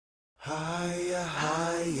Higher,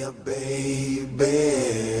 higher, baby.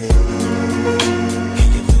 Can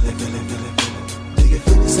you feel it, feel it, feel it, feel it? Do you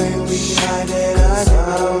feel the same way high that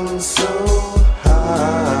I'm so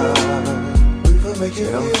high? We will make you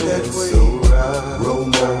feel that way. So right. Roll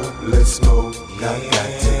more, let's smoke. I got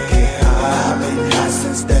to get high. I've been high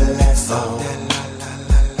since the last song.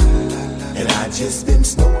 And I just been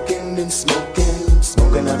smoking and smoking.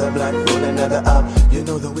 Smoke another blunt, roll another up. You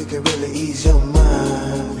know that we can really ease your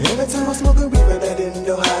mind. Every time I smoke a reaper, that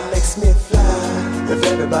Indo high makes me fly. If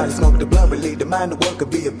everybody smoked the blunt, relieve the mind, the world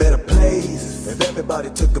could be a better place. If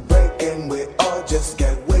everybody took a break and we all just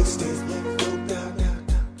got wasted.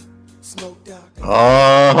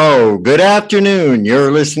 Oh, good afternoon.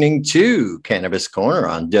 You're listening to Cannabis Corner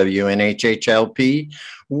on WNHHLP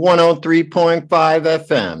 103.5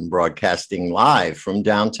 FM, broadcasting live from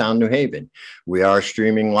downtown New Haven. We are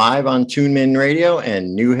streaming live on TuneIn Radio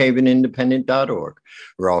and newhavenindependent.org.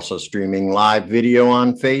 We're also streaming live video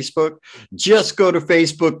on Facebook. Just go to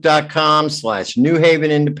facebook.com/New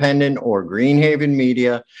Haven Independent or Greenhaven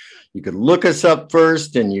Media. You can look us up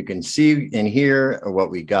first and you can see and hear what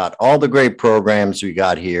we got, all the great programs we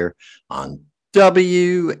got here on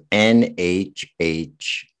WNHHLP.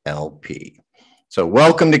 So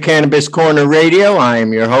welcome to Cannabis Corner Radio. I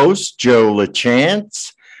am your host, Joe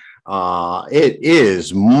LaChance. It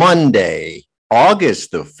is Monday,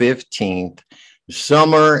 August the 15th.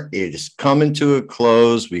 Summer is coming to a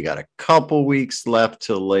close. We got a couple weeks left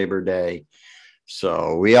till Labor Day.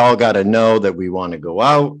 So we all got to know that we want to go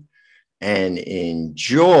out and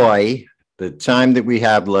enjoy the time that we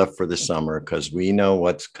have left for the summer because we know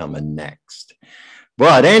what's coming next.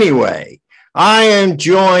 But anyway, I am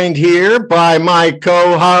joined here by my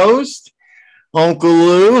co-host, Uncle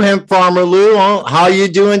Lou, Hemp Farmer Lou. How you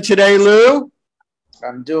doing today, Lou?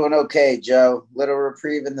 I'm doing okay, Joe. Little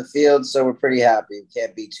reprieve in the field, so we're pretty happy.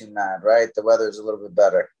 Can't be too mad, right? The weather's a little bit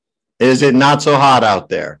better. Is it not so hot out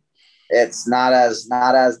there? It's not as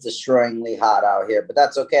destroyingly hot out here, but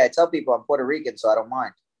that's okay. I tell people I'm Puerto Rican, so I don't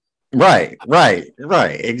mind. Right,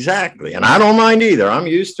 exactly. And I don't mind either. I'm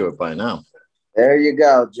used to it by now. There you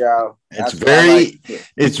go, Joe. It's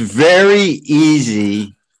very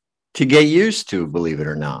easy to get used to, believe it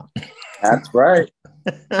or not. That's right.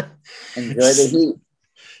 Enjoy the heat.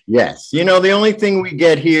 Yes. You know, the only thing we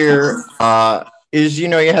get here is, you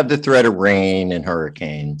have the threat of rain and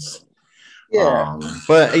hurricanes. Yeah.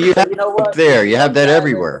 But you have up there. You have that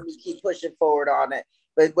everywhere. We keep pushing forward on it.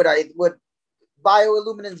 But what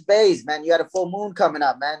bioluminescence bays, man, you had a full moon coming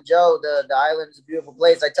up, man. Joe, the island is a beautiful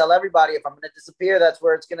place. I tell everybody if I'm going to disappear, that's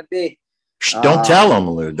where it's going to be. Don't tell them,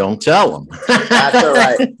 Lou. Don't tell them. That's all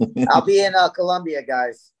right. I'll be in Colombia,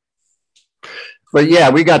 guys. But yeah,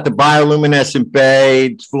 we got the bioluminescent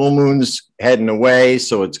bay. Full moon's heading away,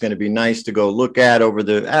 so it's going to be nice to go look at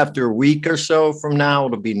after a week or so from now.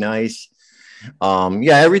 It'll be nice.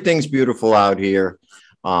 Yeah, everything's beautiful out here.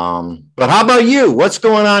 But how about you? What's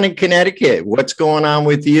going on in Connecticut? What's going on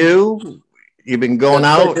with you? You've been going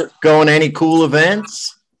out, going to any cool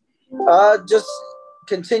events? Just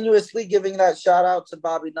continuously giving that shout out to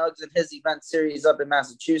Bobby Nuggs and his event series up in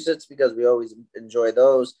Massachusetts because we always enjoy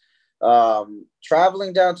those.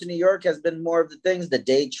 Traveling down to New York has been more of the things, the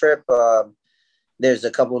day trip. There's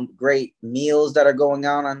a couple of great meals that are going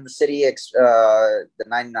on in the city, the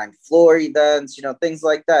 99th floor events, things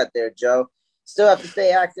like that there, Joe. Still have to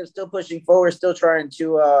stay active, still pushing forward, still trying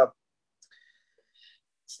to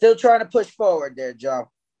push forward there, Joe.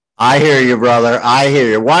 I hear you, brother. I hear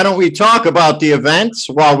you. Why don't we talk about the events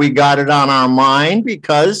while we got it on our mind?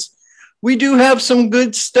 Because we do have some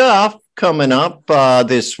good stuff coming up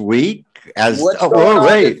this week. What's going on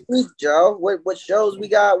this week, Joe? What shows we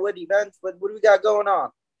got? What events? What do we got going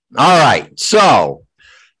on? All right. So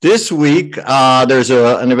this week, there's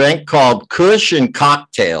an event called Kush and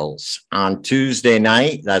Cocktails on Tuesday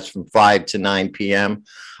night. That's from 5 to 9 p.m.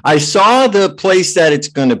 I saw the place that it's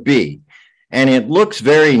going to be, and it looks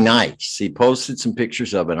very nice. He posted some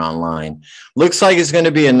pictures of it online. Looks like it's going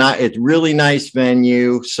to be a really nice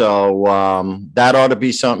venue. So that ought to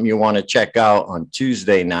be something you want to check out on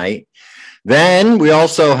Tuesday night. Then we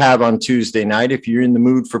also have on Tuesday night, if you're in the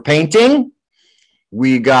mood for painting,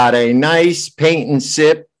 we got a nice paint and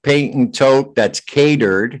sip, paint and toke that's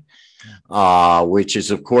catered, which is,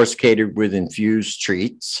 of course, catered with infused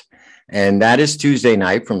treats. And that is Tuesday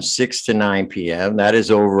night from 6 to 9 p.m. That is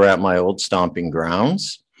over at my old stomping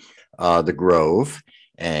grounds, the Grove.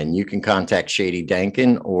 And you can contact Shady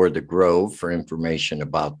Denkin or the Grove for information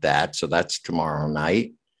about that. So that's tomorrow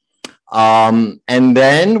night. And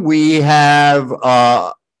then we have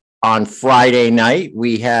on Friday night,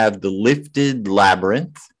 we have the Lifted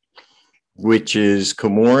Labyrinth. which is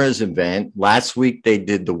Kimura's event. Last week, they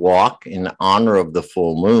did the walk in honor of the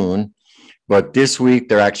full moon, but this week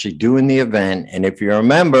they're actually doing the event. And if you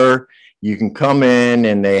remember, you can come in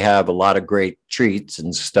and they have a lot of great treats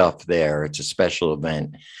and stuff there. It's a special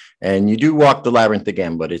event. And you do walk the labyrinth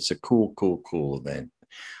again, but it's a cool event.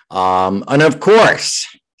 And of course,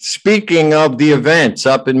 speaking of the events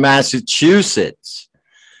up in Massachusetts,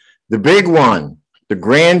 the big one, the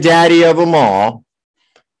granddaddy of them all,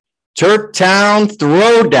 Turptown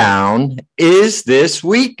Throwdown is this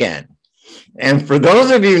weekend. And for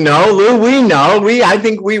those of you who know, Lou, I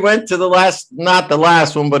think we went to not the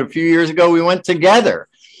last one, but a few years ago, we went together.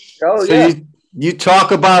 Oh, so yeah. You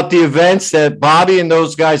talk about the events that Bobby and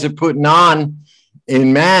those guys are putting on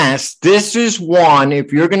in Mass. This is one,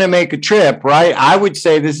 if you're going to make a trip, right? I would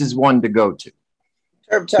say this is one to go to.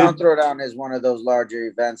 Turptown Throwdown is one of those larger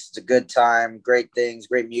events. It's a good time, great things,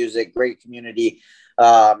 great music, great community.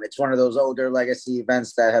 It's one of those older legacy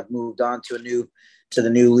events that have moved on to the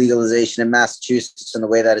new legalization in Massachusetts and the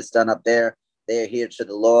way that it's done up there. They adhere to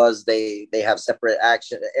the laws. They have separate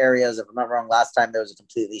action areas. If I'm not wrong, last time there was a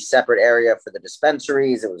completely separate area for the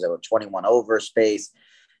dispensaries. It was a 21 over space.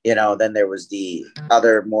 Then there was the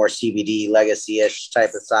other more CBD legacy-ish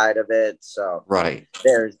type of side of it. So right.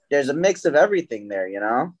 There's a mix of everything there,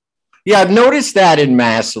 Yeah, I've noticed that in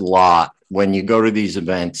Mass a lot. When you go to these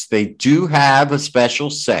events, they do have a special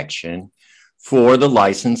section for the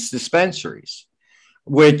licensed dispensaries,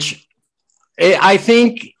 which I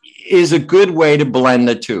think is a good way to blend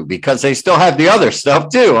the two, because they still have the other stuff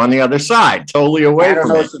too on the other side, totally away from it. I don't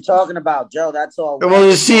know what you're talking about, Joe. That's all. Well,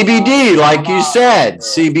 the CBD, like you said,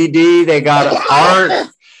 CBD, they got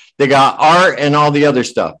art and all the other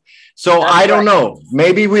stuff. So I don't know.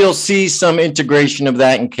 Maybe we'll see some integration of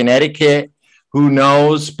that in Connecticut. Who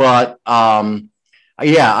knows? But I'm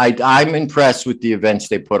impressed with the events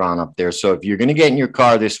they put on up there. So if you're going to get in your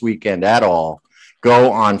car this weekend at all,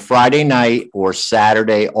 go on Friday night or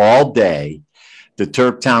Saturday all day, the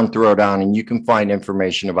Turptown Throwdown, and you can find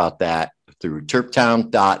information about that through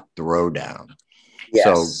turptown.throwdown. Yes.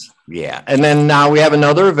 So, yeah. And then now we have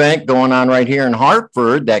another event going on right here in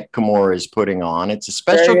Hartford that Kimura is putting on. It's a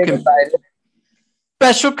special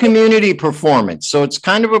community performance. So it's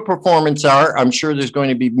kind of a performance art. I'm sure there's going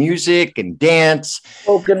to be music and dance.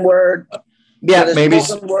 Spoken word. Yeah, so maybe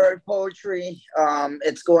spoken word, poetry.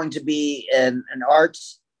 It's going to be an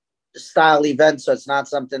arts style event. So it's not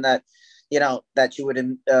something that, that you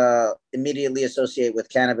would immediately associate with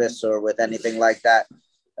cannabis or with anything like that.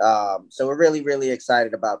 So we're really, really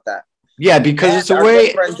excited about that. Yeah, because it's a our way.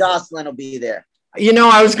 Good friend Jocelyn will be there.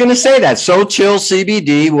 I was going to say that. So Chill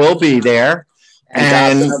CBD will be there.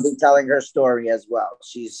 And Jocelyn will be telling her story as well.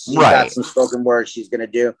 She's got some spoken words she's going to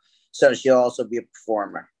do. So she'll also be a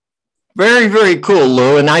performer. Very, very cool,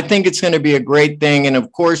 Lou. And I think it's going to be a great thing. And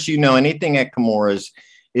of course, anything at Kimura's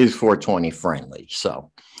is 420 friendly.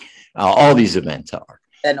 So all these events are.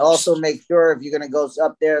 And also make sure if you're going to go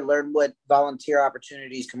up there, learn what volunteer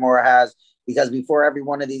opportunities Kimura has, because before every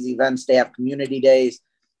one of these events, they have community days.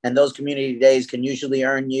 And those community days can usually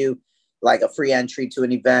earn you like a free entry to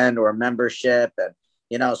an event or a membership. And,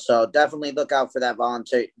 so definitely look out for that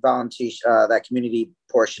volunteer, that community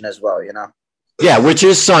portion as well, Yeah, which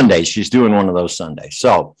is Sunday. She's doing one of those Sundays.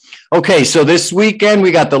 So, okay. So this weekend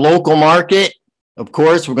we got the local market. Of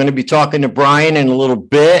course, we're going to be talking to Brian in a little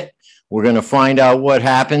bit. We're going to find out what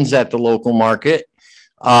happens at the local market.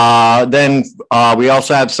 Then we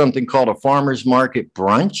also have something called a farmer's market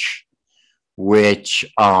brunch, which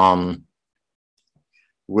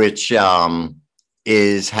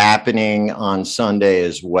is happening on Sunday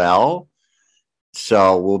as well.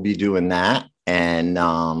 So we'll be doing that. And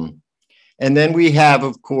then we have,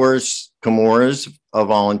 of course, Kimura's a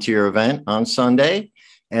volunteer event on Sunday.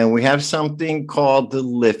 And we have something called the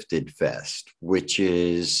Lifted Fest, which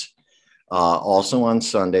is also on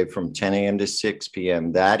Sunday from 10 a.m. to 6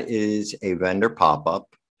 p.m. That is a vendor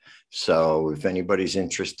pop-up. So if anybody's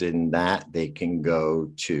interested in that, they can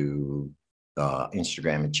go to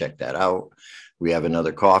Instagram and check that out. We have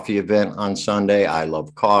another coffee event on Sunday. I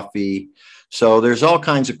love coffee. So there's all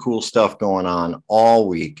kinds of cool stuff going on all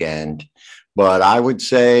weekend. But I would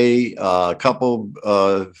say a couple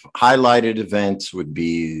of highlighted events would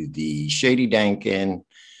be the Shady Dankin,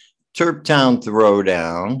 Turptown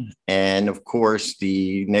Throwdown, and of course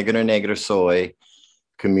the Negra Negra Soy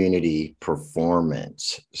community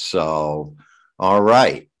performance. So, all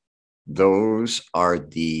right. Those are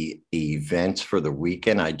the events for the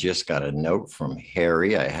weekend. I just got a note from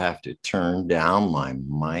Harry. I have to turn down my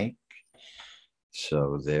mic.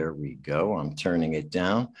 So there we go. I'm turning it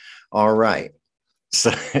down. All right.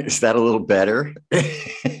 So is that a little better?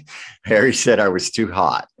 Harry said I was too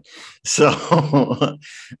hot. So,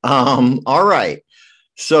 all right.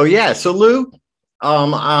 So yeah, so Lou,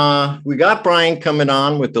 we got Brian coming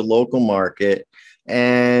on with the local market.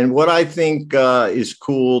 And what I think is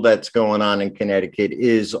cool that's going on in Connecticut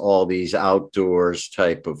is all these outdoors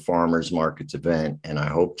type of farmers markets event, and I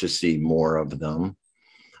hope to see more of them.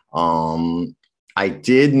 I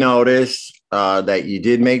did notice that you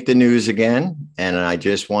did make the news again, and I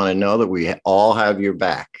just want to know that we all have your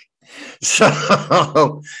back.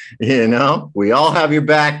 So, we all have your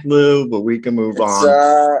back, Lou, but we can move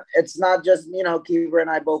on. It's not just, Keeper and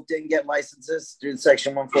I both didn't get licenses through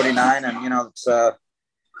Section 149, and,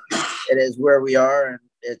 it is where we are, and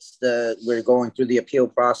we're going through the appeal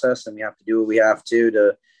process, and we have to do what we have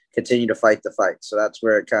to continue to fight the fight. So that's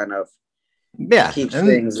where it kind of keeps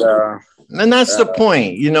things. And that's the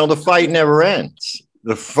point, the fight never ends.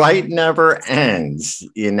 The fight never ends,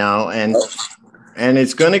 and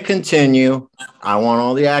it's going to continue. I want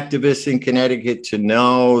all the activists in Connecticut to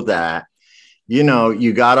know that,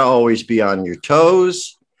 you got to always be on your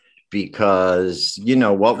toes, because,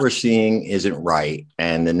 what we're seeing isn't right.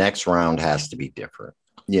 And the next round has to be different.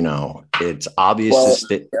 It's obvious.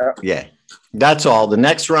 Yeah, that's all. The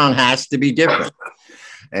next round has to be different.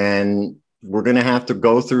 And we're going to have to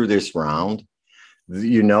go through this round.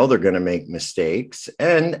 They're going to make mistakes.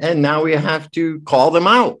 And now we have to call them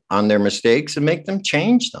out on their mistakes and make them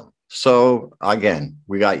change them. So again,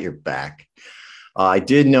 we got your back. I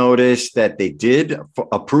did notice that they did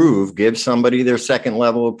give somebody their second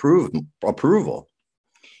level approval.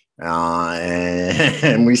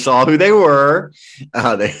 And we saw who they were.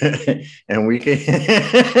 And we can,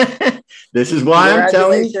 this is why I'm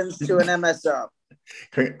telling you. Congratulations to an MSO.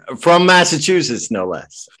 From Massachusetts, no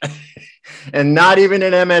less. And not even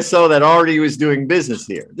an MSO that already was doing business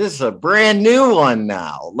here. This is a brand new one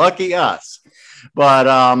now. Lucky us. But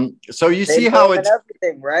so you see how it's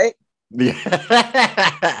everything, right?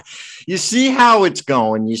 You see how it's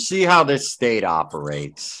going. You see how this state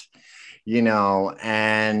operates,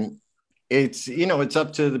 and it's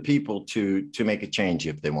up to the people to make a change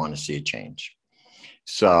if they want to see a change.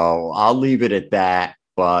 So I'll leave it at that.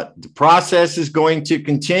 But the process is going to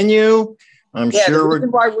continue. I'm sure. The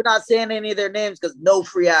reason why we're not saying any of their names, because no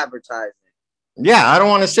free advertising. Yeah, I don't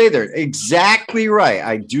want to say they're exactly right.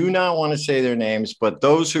 I do not want to say their names, but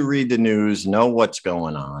those who read the news know what's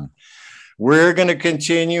going on. We're going to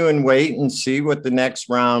continue and wait and see what the next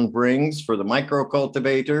round brings for the micro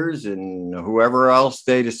cultivators and whoever else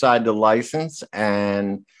they decide to license.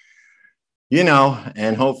 And,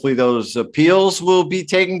 and hopefully those appeals will be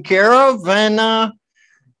taken care of, and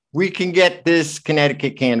we can get this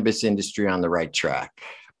Connecticut cannabis industry on the right track.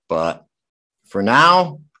 But for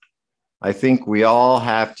now, I think we all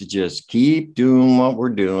have to just keep doing what we're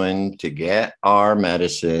doing to get our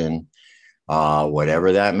medicine,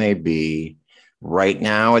 whatever that may be. Right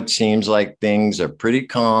now, it seems like things are pretty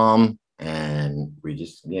calm, and we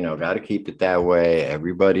just, got to keep it that way.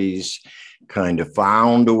 Everybody's kind of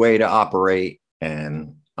found a way to operate,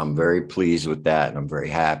 and I'm very pleased with that, and I'm very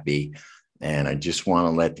happy. And I just want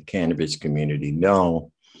to let the cannabis community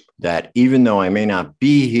know that even though I may not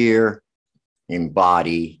be here in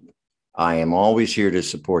body, I am always here to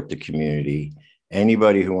support the community.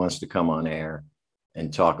 Anybody who wants to come on air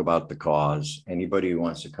and talk about the cause, anybody who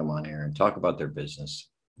wants to come on air and talk about their business,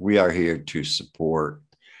 we are here to support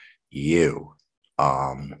you.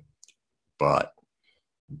 But,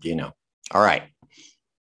 all right.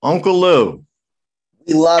 Uncle Lou.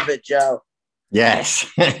 We love it, Joe. Yes.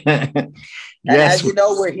 And yes. as you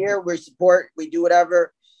know, we're here, we support, we do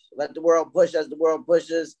whatever, let the world push as the world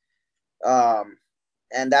pushes.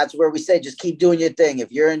 And that's where we say, just keep doing your thing. If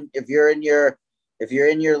you're in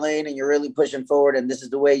your lane and you're really pushing forward, and this is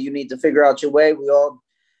the way you need to figure out your way, we all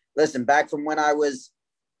listen. Back from when I was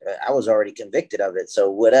already convicted of it. So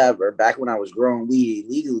whatever, back when I was growing weed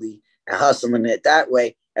illegally and hustling it that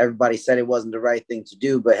way, everybody said it wasn't the right thing to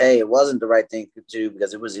do, but hey, it wasn't the right thing to do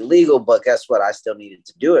because it was illegal. But guess what? I still needed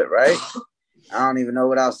to do it, right? I don't even know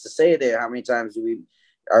what else to say there. How many times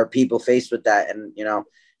are people faced with that and,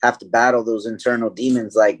 have to battle those internal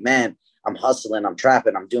demons like, man, I'm hustling, I'm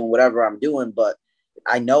trapping, I'm doing whatever I'm doing, but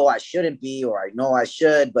I know I shouldn't be, or I know I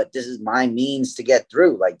should, but this is my means to get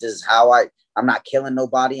through. Like, this is how I'm not killing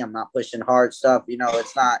nobody. I'm not pushing hard stuff.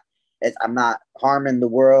 I'm not harming the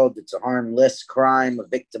world. It's a harmless crime, a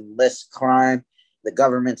victimless crime. The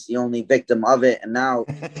government's the only victim of it. And now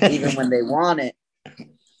even when they want it,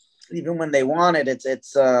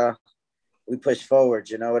 it's we push forward.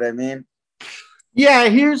 You know what I mean? Yeah,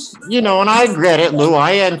 here's, and I get it, Lou.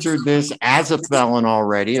 I entered this as a felon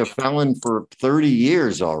already, a felon for 30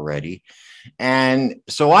 years already. And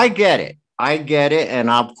so I get it. I get it. And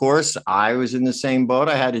of course, I was in the same boat.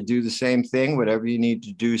 I had to do the same thing, whatever you need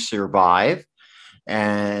to do, survive.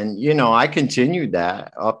 And, I continued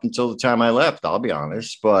that up until the time I left, I'll be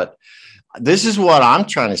honest. But this is what I'm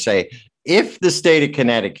trying to say. If the state of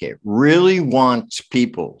Connecticut really wants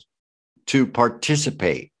people to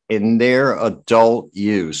participate in their adult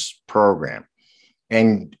use program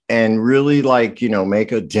and really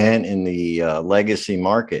make a dent in the legacy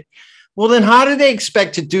market, well, then how do they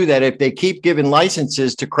expect to do that if they keep giving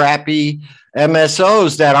licenses to crappy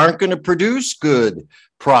MSOs that aren't going to produce good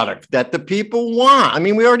product that the people want? I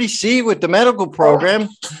mean, we already see with the medical program.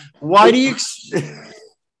 Why do you?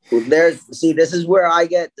 This is where I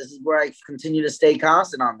continue to stay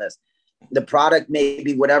constant on this. The product may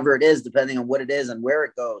be whatever it is, depending on what it is and where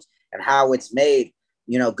it goes and how it's made.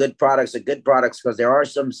 Good products are good products because there are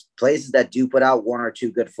some places that do put out one or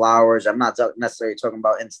two good flowers. I'm not necessarily talking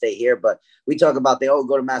about in-state here, but we talk about they all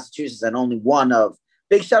go to Massachusetts and only one of.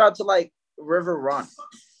 Big shout out to like River Run.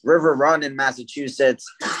 River Run in Massachusetts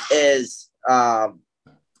is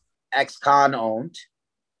ex-con owned.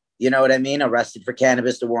 You know what I mean? Arrested for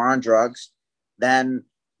cannabis, the war on drugs. Then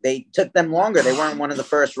they took them longer. They weren't one of the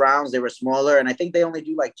first rounds. They were smaller. And I think they only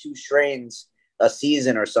do like 2 strains a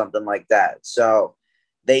season or something like that. So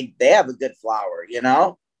they have a good flower,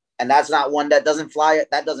 and that's not one that doesn't fly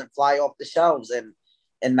off the shelves in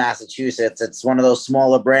Massachusetts. It's one of those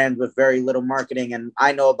smaller brands with very little marketing. And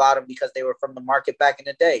I know about them because they were from the market back in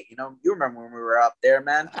the day. You remember when we were up there,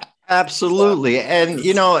 man? Absolutely. And,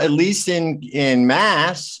 at least in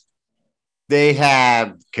Mass, they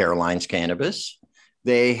have Caroline's Cannabis.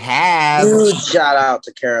 They have huge shout out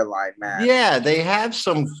to Caroline, man. Yeah, they have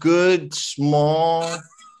some good small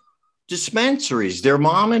dispensaries. They're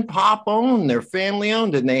mom and pop owned, they're family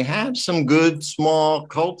owned, and they have some good small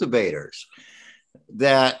cultivators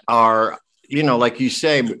that are, like you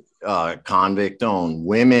say, convict owned,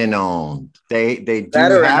 women owned. They do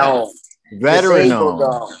veteran have owned, veteran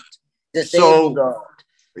owned. Disabled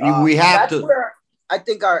owned. We have to. Where I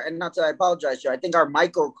think I apologize, Joe. I think our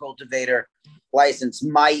micro cultivator license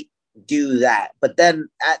might do that, but then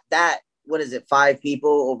at that, what is it? 5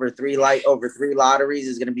 people over 3 lotteries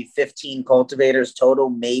is going to be 15 cultivators total,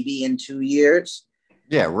 maybe in 2 years.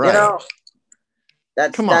 Yeah, right.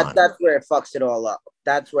 That's where it fucks it all up.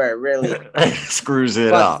 That's where it really screws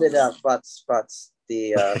it up. Butts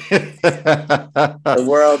the the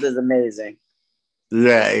world is amazing.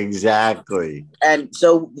 Yeah, exactly. And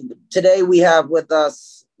so today we have with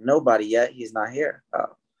us nobody yet. He's not here.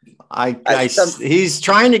 He's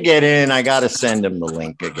trying to get in. I got to send him the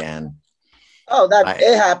link again. Oh,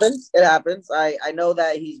 it happens. It happens. I know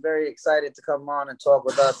that he's very excited to come on and talk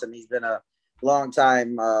with us, and he's been a long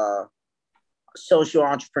time social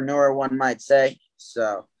entrepreneur, one might say.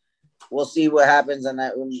 So we'll see what happens, and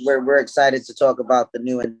that we're excited to talk about the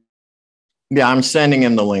new. Yeah, I'm sending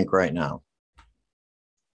him the link right now.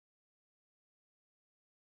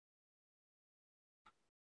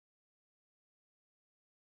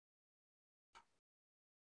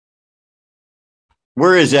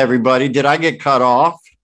 Where is everybody? Did I get cut off?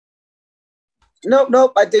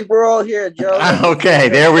 Nope. I think we're all here, Joe. Okay,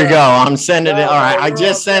 there we go. I'm sending it. All right, I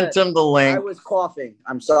just sent him the link. I was coughing.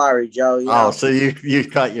 I'm sorry, Joe. So you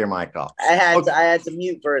cut your mic off. I had to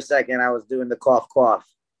mute for a second. I was doing the cough.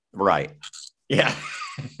 Right. Yeah.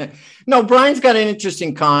 No, Brian's got an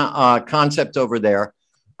interesting concept over there.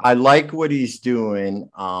 I like what he's doing.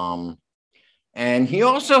 And he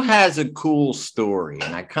also has a cool story,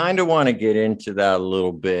 and I kind of want to get into that a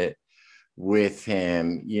little bit with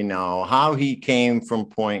him, how he came from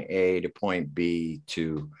point A to point B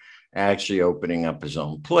to actually opening up his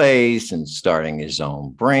own place and starting his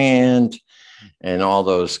own brand and all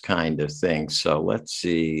those kind of things. So let's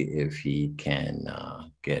see if he can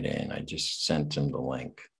get in. I just sent him the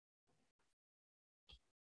link.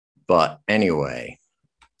 But anyway.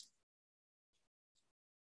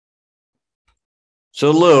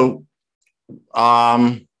 So Lou,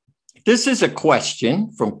 this is a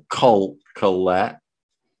question from Colette.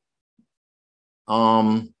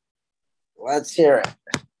 Let's hear it.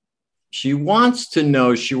 She wants to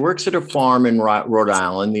know, she works at a farm in Rhode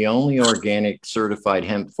Island, the only organic certified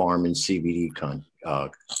hemp farm and CBD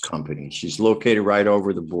company. She's located right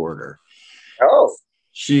over the border. Oh.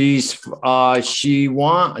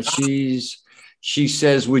 She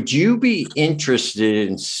says, would you be interested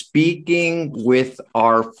in speaking with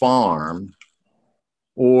our farm,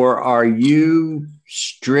 or are you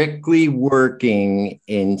strictly working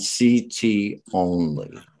in CT only?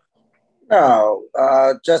 No,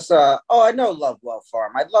 I know Lovewell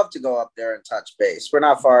Farm. I'd love to go up there and touch base. We're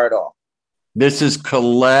not far at all. This is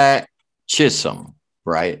Colette Chisholm,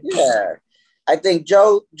 right? Yeah. I think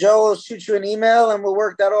Joe will shoot you an email and we'll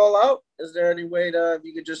work that all out. Is there any way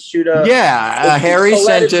you could just shoot a Harry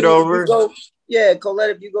Colette, sent it over.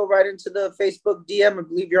 Colette, if you go right into the Facebook DM, I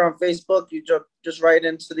believe you're on Facebook, you just write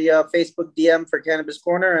into the Facebook DM for Cannabis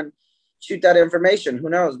Corner and shoot that information. Who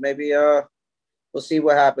knows? Maybe we'll see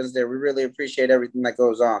what happens there. We really appreciate everything that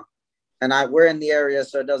goes on. And we're in the area,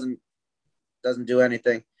 so it doesn't do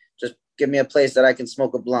anything. Just give me a place that I can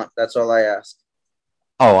smoke a blunt. That's all I ask.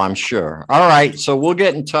 Oh, I'm sure. All right. So we'll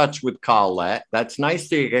get in touch with Colette. That's nice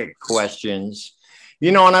to get questions.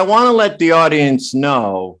 And I want to let the audience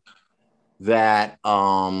know that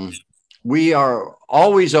we are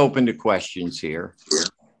always open to questions here.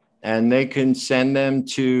 And they can send them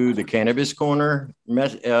to the Cannabis Corner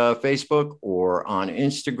Facebook or on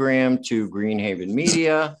Instagram to Greenhaven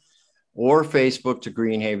Media or Facebook to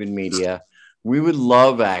Greenhaven Media. We would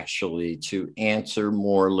love actually to answer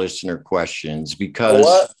more listener questions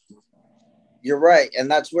because you're right.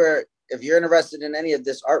 And that's where, if you're interested in any of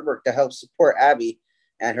this artwork to help support Abby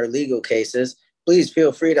and her legal cases, please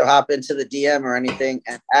feel free to hop into the DM or anything.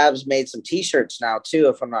 And Ab's made some t-shirts now too,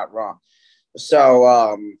 if I'm not wrong.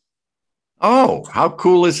 So, oh, how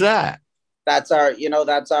cool is that? That's our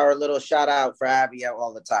little shout out for Abby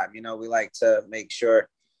all the time. We like to make sure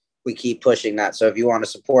we keep pushing that. So if you want to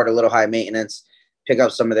support a little high maintenance, pick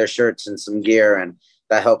up some of their shirts and some gear, and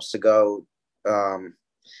that helps to go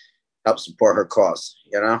help support her cause.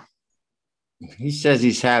 He says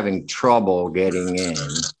he's having trouble getting in.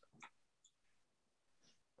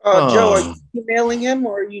 Joe, are you emailing him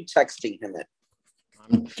or are you texting him it?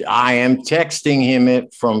 I am texting him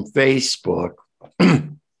it from Facebook.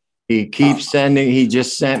 He keeps sending. He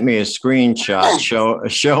just sent me a screenshot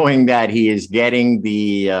showing that he is getting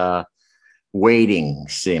the waiting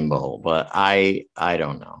symbol, but I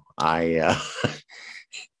don't know. I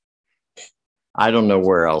don't know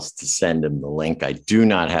where else to send him the link. I do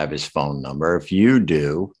not have his phone number. If you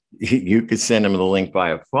do, you could send him the link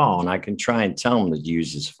by a phone. I can try and tell him to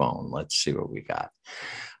use his phone. Let's see what we got.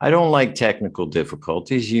 I don't like technical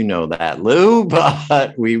difficulties. You know that, Lou,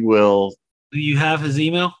 but we will. Do you have his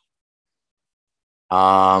email? Do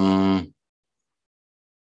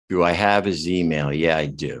I have his email? Yeah, I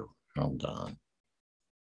do. Hold on.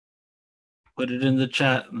 Put it in the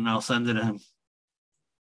chat and I'll send it to him.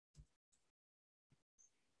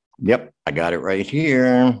 Yep, I got it right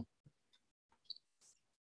here.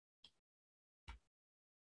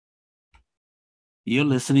 You're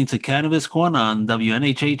listening to Cannabis Corner on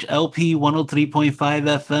WNHH LP 103.5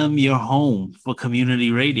 FM, your home for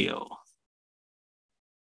community radio.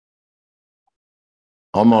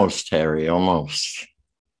 Almost, Harry, almost.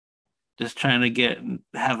 Just trying to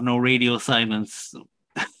have no radio silence.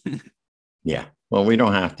 Yeah, well, we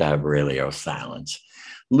don't have to have radio silence.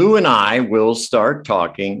 Lou and I will start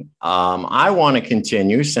talking. I want to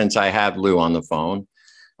continue, since I have Lou on the phone,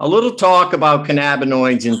 a little talk about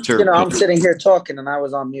cannabinoids and terpenes. I'm sitting here talking and I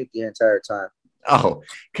was on mute the entire time. Oh,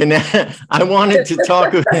 I wanted to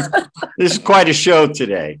talk. This is quite a show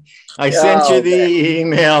today. I sent you the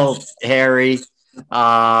email, Harry.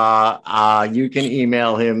 You can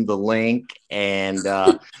email him the link, and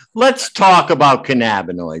let's talk about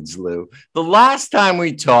cannabinoids, Lou. The last time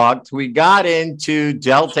we talked, we got into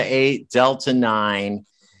Delta 8, Delta 9.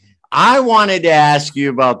 I wanted to ask you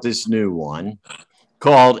about this new one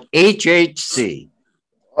called HHC.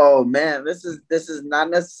 Oh man, this is not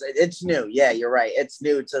necessarily, it's new. Yeah, you're right. It's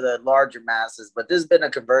new to the larger masses, but there's been a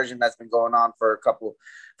conversion that's been going on for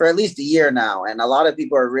at least a year now. And a lot of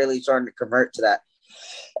people are really starting to convert to that.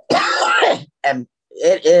 And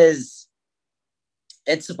it's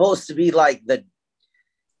supposed to be like the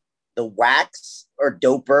wax or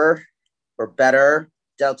doper or better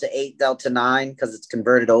Delta 8, Delta 9, because it's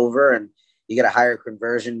converted over and you get a higher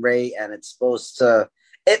conversion rate. And it's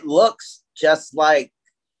it looks just like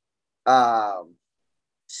CRC.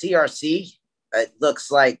 It looks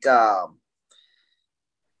like a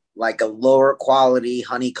lower quality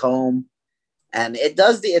honeycomb, and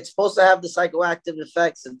it's supposed to have the psychoactive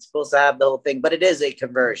effects. It's supposed to have the whole thing, but it is a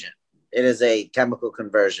conversion. It is a chemical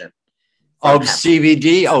conversion of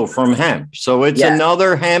CBD. Oh, from hemp. So it's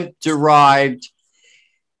another hemp derived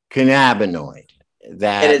cannabinoid.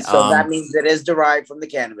 That it is. So that means it is derived from the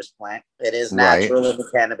cannabis plant. It is natural in the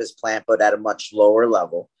cannabis plant, but at a much lower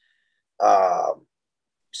level.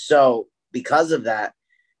 So because of that,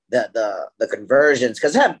 the conversions,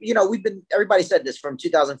 because everybody said this from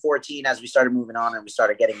 2014 as we started moving on and we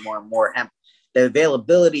started getting more and more hemp the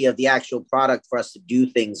availability of the actual product for us to do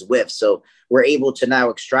things with. So we're able to now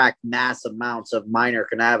extract mass amounts of minor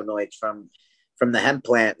cannabinoids from the hemp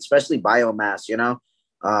plant, especially biomass,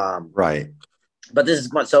 Right. But this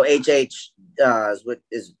is so HH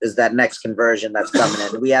is that next conversion that's coming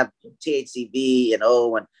in. We have THCV and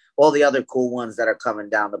O and all the other cool ones that are coming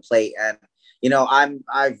down the plate. And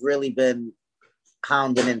I've really been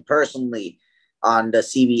hounding in personally on the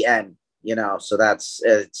CBN. So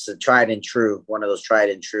it's a one of those tried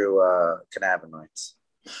and true cannabinoids.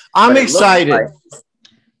 I'm excited.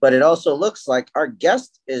 But it also looks like our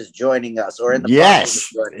guest is joining us, or in the yes,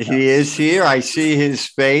 he is here. I see his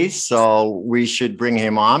face, so we should bring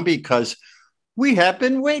him on because we have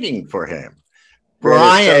been waiting for him.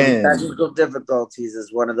 Brian. Technical difficulties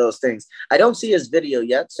is one of those things. I don't see his video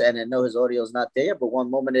yet, and I know his audio is not there. But one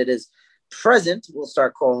moment it is present, we'll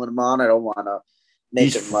start calling him on. I don't want to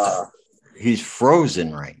make him. He's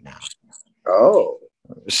frozen right now. Oh.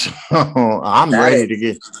 So I'm ready to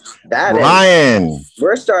get that. Brian.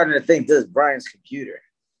 We're starting to think this is Brian's computer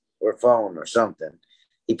or phone or something.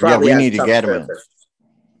 He probably we need to get him.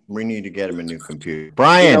 We need to get him a new computer.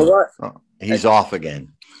 Brian, you know what? He's off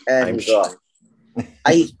again. And he's off.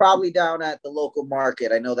 He's probably down at the local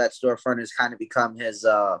market. I know that storefront has kind of become his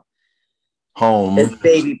home, his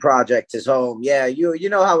baby project, his home. Yeah, you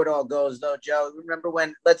know how it all goes though, Joe. Remember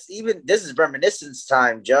when? This is reminiscence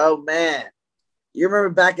time, Joe. Man. You remember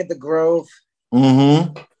back at the Grove?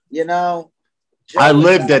 Mm-hmm. I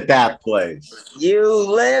lived at that place. You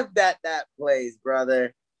lived at that place,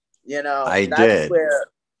 brother. I did.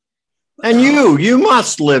 And you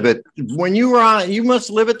must live it when you were on. You must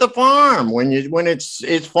live at the farm when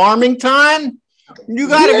it's farming time. You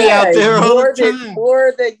got to be out there all the time.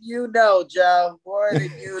 More than you know, Joe. More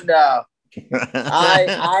than you know.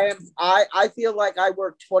 I feel like I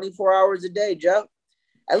work 24 hours a day, Joe.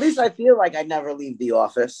 At least I feel like I never leave the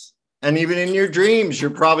office. And even in your dreams, you're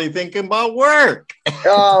probably thinking about work.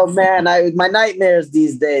 Oh, man. My nightmares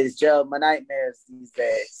these days, Joe. My nightmares these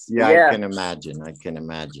days. Yeah, I can imagine. I can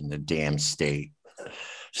imagine the damn state.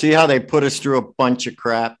 See how they put us through a bunch of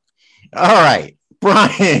crap? All right.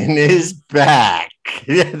 Brian is back.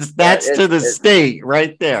 That's to the state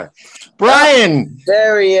right there. Brian.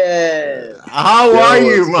 There he is. How are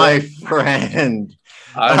you, my friend?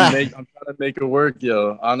 I'm trying to make it work,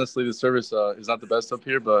 yo. Honestly, the service is not the best up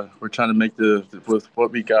here, but we're trying to make with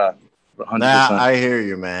what we got. 100%. I hear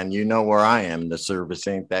you, man. You know where I am. The service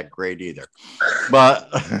ain't that great either. But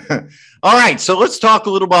all right, so let's talk a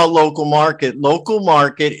little about Local Market. Local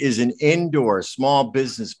Market is an indoor small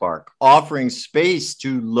business park offering space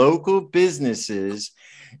to local businesses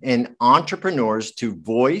and entrepreneurs to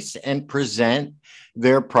voice and present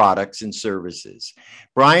their products and services.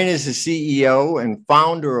 Brian is the CEO and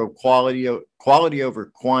founder of Quality Over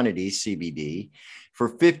Quantity, CBD. For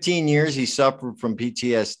 15 years, he suffered from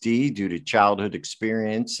PTSD due to childhood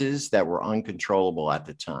experiences that were uncontrollable at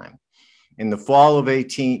the time. In the fall of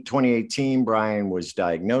 2018, Brian was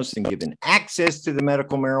diagnosed and given access to the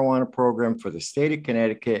medical marijuana program for the state of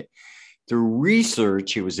Connecticut. Through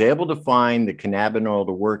research, he was able to find the cannabinoid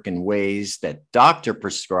to work in ways that doctor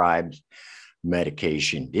prescribed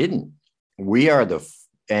medication didn't.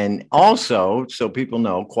 And also, so people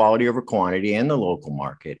know, Quality Over Quantity and the Local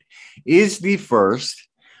Market is the first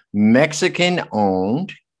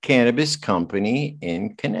Mexican-owned cannabis company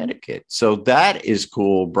in Connecticut. So that is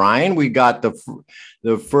cool, Brian. We got the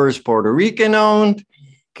first Puerto Rican-owned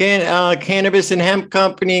cannabis and hemp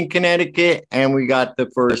company in Connecticut, and we got the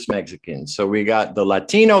first Mexican. So we got the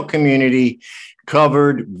Latino community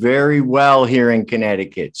covered very well here in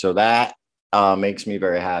Connecticut. So that makes me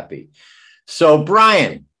very happy. So,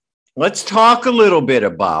 Brian, let's talk a little bit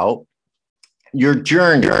about your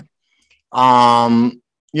journey. I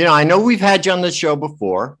know we've had you on the show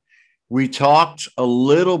before. We talked a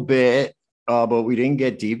little bit, but we didn't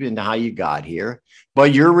get deep into how you got here.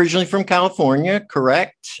 But you're originally from California,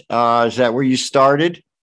 correct? Is that where you started?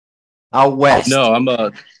 Out west? No, I'm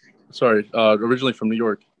originally from New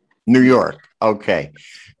York. New York, okay.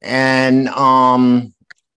 And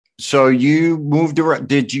so you moved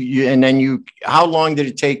around, how long did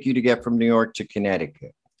it take you to get from New York to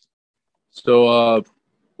Connecticut? So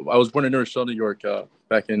I was born in New Rochelle, New York,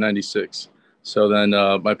 back in 96. So then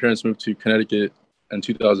my parents moved to Connecticut in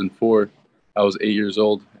 2004. I was 8 years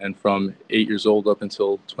old, and from 8 years old up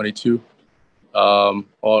until 22,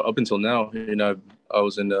 up until now, I've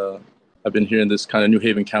been here in this kind of New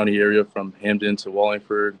Haven County area from Hamden to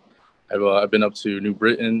Wallingford. I've been up to New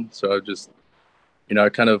Britain, so I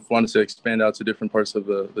kind of wanted to expand out to different parts of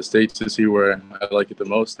the state to see where I like it the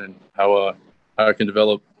most and how I can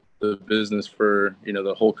develop the business for,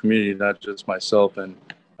 the whole community, not just myself and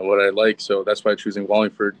what I like. So that's why choosing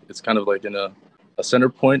Wallingford, it's kind of like in a center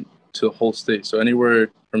point to the whole state. So anywhere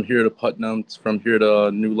from here to Putnam, from here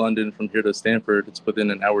to New London, from here to Stanford, it's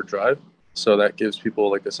within an hour drive. So that gives people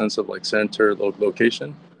like a sense of like center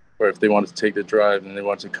location, or if they wanted to take the drive and they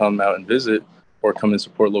want to come out and visit or come and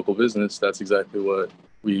support local business, that's exactly what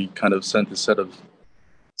we kind of sent the set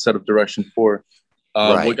of direction for.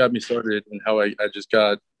 Right. What got me started and how I just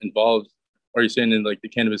got involved? Are you saying in like the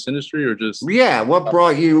cannabis industry or just? Yeah. What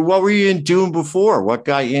brought you? What were you doing before? What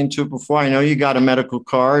got you into it before? I know you got a medical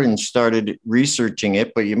card and started researching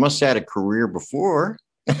it, but you must have had a career before.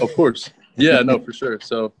 Of course. Yeah, no, for sure.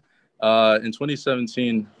 So in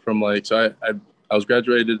 2017, I was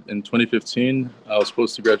graduated in 2015. I was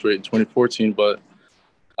supposed to graduate in 2014, but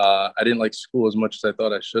I didn't like school as much as I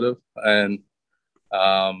thought I should have. And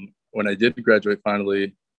when I did graduate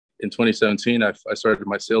finally in 2017, I started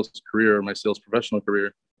my sales professional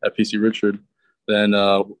career at PC Richard. Then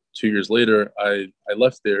 2 years later, I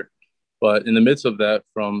left there. But in the midst of that,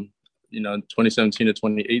 from 2017 to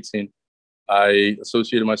 2018, I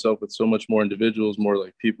associated myself with so much more individuals, more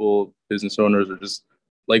like people, business owners, or just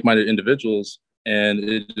like-minded individuals. And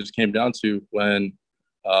it just came down to when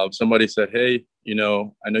somebody said, hey, I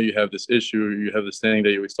know you have this issue, or you have this thing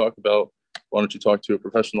that you always talk about. Why don't you talk to a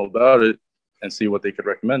professional about it and see what they could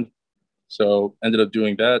recommend? So ended up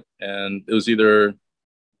doing that. And it was either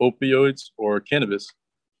opioids or cannabis.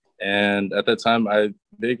 And at that time, I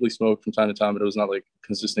vaguely smoked from time to time, but it was not like a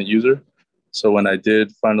consistent user. So when I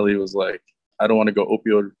did, finally, it was like, I don't want to go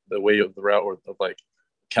opioid the way of the route or of like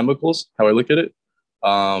chemicals, how I look at it.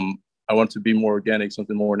 I want to be more organic,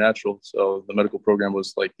 something more natural. So the medical program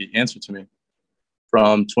was like the answer to me.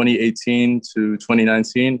 From 2018 to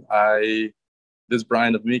 2019, this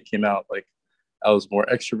Brian of me came out. Like I was more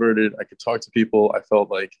extroverted. I could talk to people. I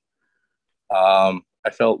felt like I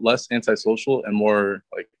felt less antisocial and more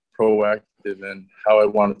like proactive in how I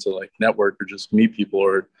wanted to like network or just meet people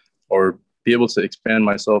or be able to expand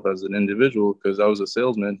myself as an individual, because I was a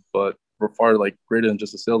salesman, but we're far like greater than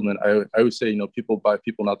just a salesman. I always say, people buy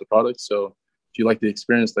people, not the product. So if you like the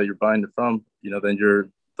experience that you're buying it from, then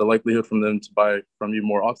the likelihood from them to buy from you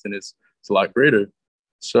more often is a lot greater.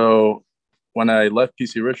 So when I left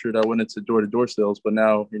PC Richard, I went into door-to-door sales, but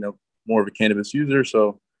now, more of a cannabis user.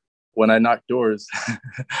 So when I knocked doors,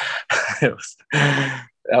 that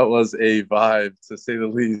was a vibe, to say the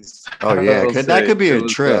least. Oh yeah, that could be a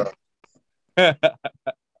trip.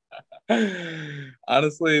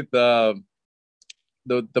 Honestly, the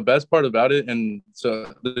best part about it, and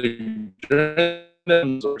so the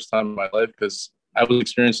first time in my life, because I was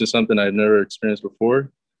experiencing something I'd never experienced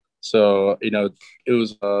before. So it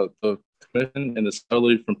was the commission and the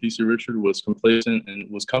salary from PC Richard was complacent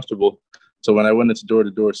and was comfortable. So when I went into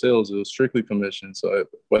door-to-door sales, it was strictly commission. So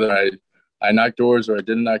whether I knocked doors or I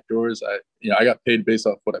didn't knock doors, I got paid based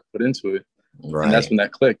off what I put into it. Right. And that's when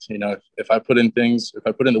that clicked. If I put in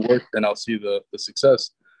the work, then I'll see the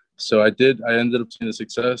success. So I ended up seeing the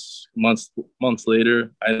success. Months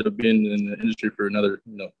later, I ended up being in the industry for another,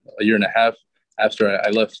 a year and a half after I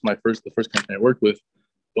left the first company I worked with.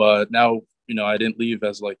 But now, I didn't leave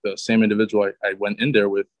as like the same individual I went in there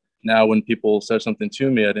with. Now, when people said something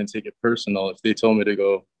to me, I didn't take it personal. If they told me to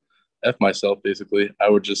go F myself, basically, I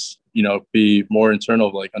would just, be more internal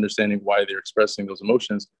of like understanding why they're expressing those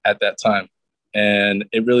emotions at that time. And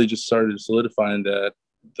it really just started solidifying that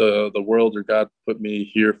the world or God put me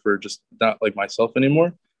here for just not like myself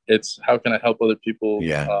anymore. It's how can I help other people,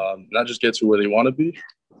 not just get to where they want to be,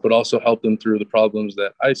 but also help them through the problems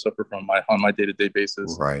that I suffer from on my day-to-day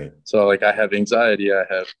basis. Right. So like I have anxiety. I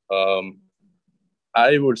have,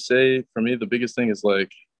 I would say for me, the biggest thing is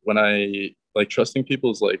like when I like trusting people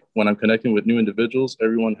is like when I'm connecting with new individuals,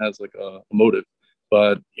 everyone has like a motive.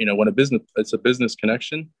 But, when it's a business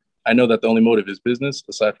connection, I know that the only motive is business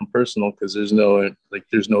aside from personal, because there's no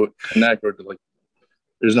connect or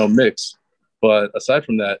there's no mix. But aside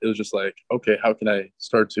from that, it was just like, okay, how can I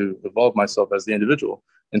start to evolve myself as the individual?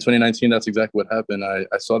 In 2019, that's exactly what happened.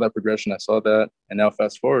 I saw that progression. I saw that. And now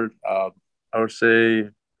fast forward, I would say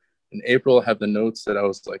in April, I have the notes that I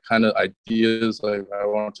was like kind of ideas, like I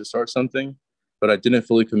wanted to start something, but I didn't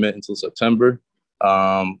fully commit until September,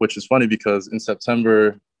 which is funny because in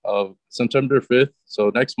September 5th, so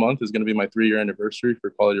next month is going to be my 3-year anniversary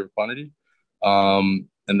for Quality Over Quantity. And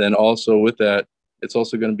then also with that, it's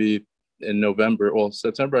also going to be in November. Well,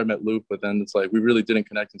 September I met Luke, but then it's like we really didn't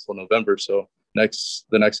connect until November. So the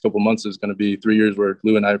next couple months is going to be 3 years where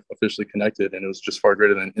Lou and I officially connected, and it was just far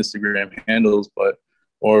greater than Instagram handles, but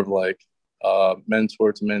more of like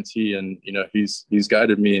mentor to mentee. And he's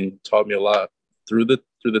guided me and taught me a lot through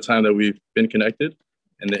the time that we've been connected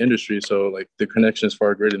in the industry. So like the connection is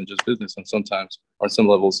far greater than just business and sometimes on some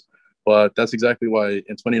levels. But that's exactly why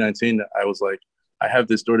in 2019, I was like, I have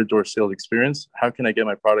this door-to-door sales experience. How can I get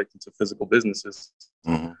my product into physical businesses?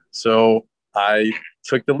 Mhm. So I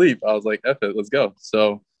took the leap. I was like, F it, let's go.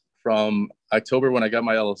 So from October when I got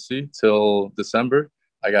my LLC till December,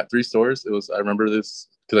 I got 3 stores. I remember this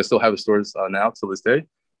because I still have the stores now to this day.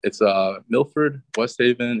 It's Milford, West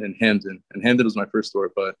Haven, and Hamden. And Hamden was my first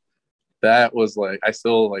store, but that was like, I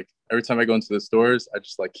still like, every time I go into the stores, I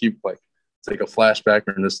just like keep like, it's like a flashback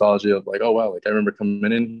or nostalgia of like, oh wow, like I remember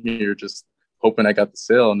coming in here just hoping I got the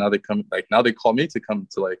sale. Now they call me to come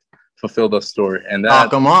to like fulfill the store. And that,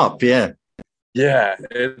 Talk them up. Yeah. yeah,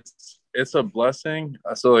 it's a blessing.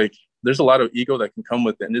 So like, there's a lot of ego that can come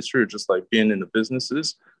with the industry or just like being in the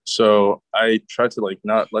businesses. So I try to like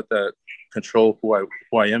not let that control who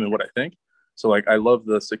I am and what I think. So like, I love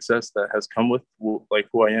the success that has come with like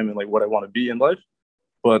who I am and like what I want to be in life.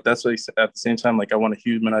 But that's like at the same time, like I want to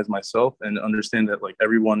humanize myself and understand that like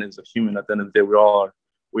everyone is a human. At the end of the day,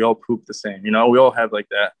 we all poop the same. You know, we all have like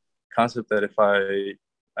that concept that if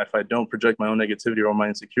I don't project my own negativity or my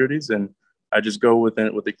insecurities and I just go with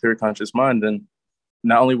it with a clear conscious mind, then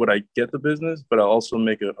not only would I get the business, but I'll also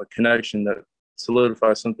make a connection that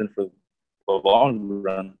solidifies something for the long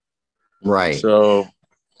run. Right. So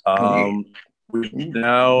we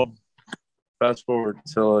now fast forward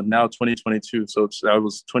till now 2022. So I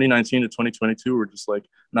was 2019 to 2022. We're just like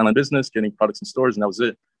an online business, getting products in stores, and that was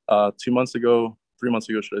it. 3 months ago,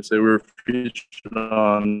 should I say, we were featured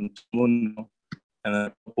on Moon, and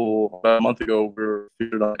then about a month ago, we were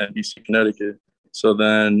featured on NBC Connecticut. So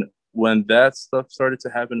then when that stuff started to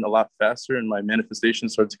happen a lot faster and my manifestation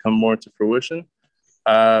started to come more to fruition,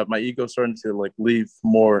 my ego started to like leave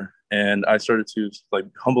more, and I started to like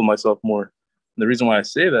humble myself more. And the reason why I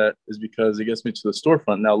say that is because it gets me to the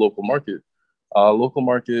storefront now, local market. Local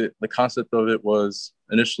market, the concept of it was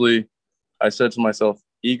initially, I said to myself,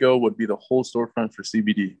 ego would be the whole storefront for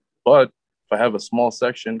CBD. But if I have a small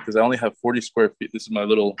section, because I only have 40 square feet, this is my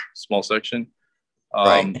little small section.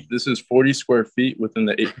 Right. This is 40 square feet within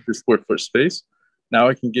the 800 square foot space. Now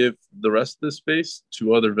I can give the rest of the space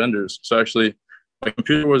to other vendors. So actually, my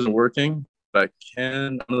computer wasn't working, but I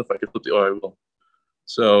don't know if I could flip I will.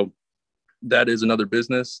 So that is another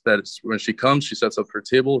business. That is when she comes, she sets up her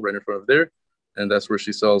table right in front of there, and that's where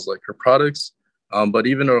she sells like her products. But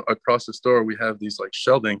even across the store, we have these like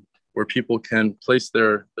shelving where people can place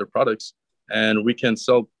their products, and we can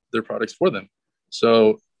sell their products for them.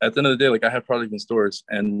 So at the end of the day, like I have product in stores,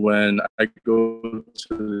 and when I go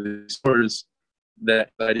to the stores, that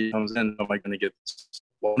idea comes in. Am I going to get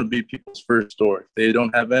want to be people's first store? If they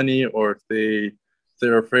don't have any, or if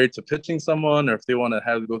they're afraid to pitching someone, or if they want to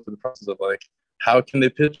have to go through the process of like, how can they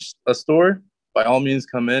pitch a store? By all means,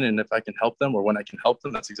 come in, and if I can help them, or when I can help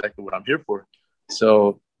them, that's exactly what I'm here for.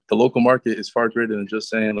 So the local market is far greater than just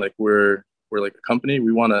saying like we're like a company.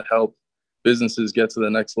 We want to help businesses get to the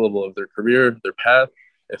next level of their career, their path.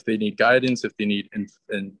 If they need guidance, if they need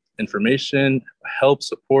information, help,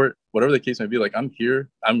 support, whatever the case may be, like I'm here.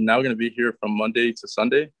 I'm now going to be here from Monday to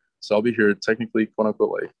Sunday. So I'll be here technically, quote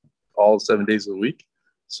unquote, like all 7 days of the week.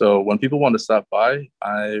 So when people want to stop by,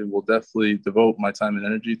 I will definitely devote my time and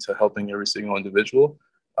energy to helping every single individual.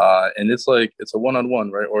 And it's like, it's a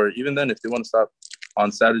one-on-one, right? Or even then, if they want to stop on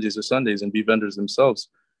Saturdays or Sundays and be vendors themselves,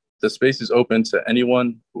 the space is open to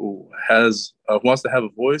anyone who wants to have a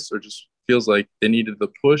voice or just feels like they needed the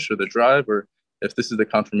push or the drive, or if this is the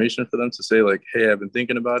confirmation for them to say like, hey, I've been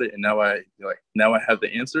thinking about it, and now I have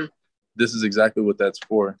the answer. This is exactly what that's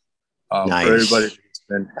for. Nice. For everybody who's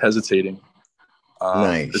been hesitating.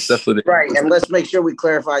 Nice. It's definitely Right, and let's make sure we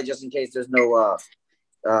clarify just in case there's no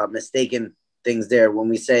mistaken things there. When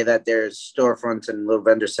we say that there's storefronts and little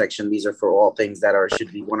vendor section, these are for all things that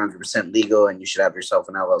should be 100% legal, and you should have yourself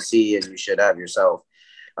an LLC, and you should have yourself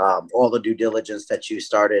all the due diligence that you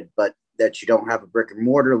started, but that you don't have a brick and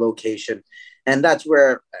mortar location. And that's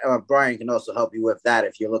where Brian can also help you with that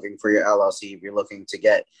if you're looking for your LLC, if you're looking to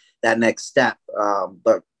get that next step.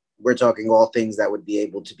 But we're talking all things that would be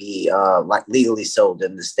able to be like legally sold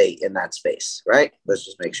in the state in that space, right? Let's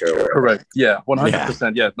just make sure. Correct. Yeah,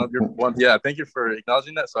 100%. Yeah, no, you're one. Yeah, thank you for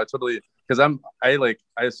acknowledging that. So I totally, because I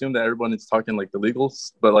assume that everyone is talking like the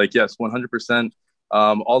legals, but like yes, 100%.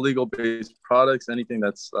 All legal based products, anything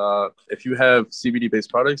that's if you have CBD based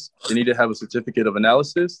products, they need to have a certificate of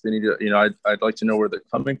analysis. They need to, I'd like to know where they're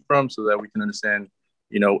coming from so that we can understand,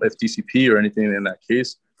 if DCP or anything in that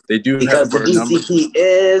case. They do because the DCP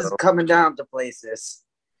is coming down to places.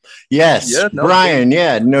 Yes, yeah, no, Brian.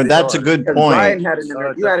 Yeah, no, that's a good point. Brian had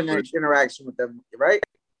you had an interaction with them, right?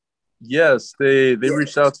 Yes, they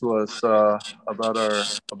reached out to us about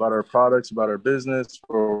our products, about our business,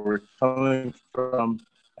 where we're coming from,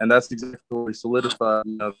 and that's exactly what we solidified.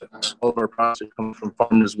 That all of our products come from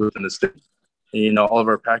farmers within the state. And, all of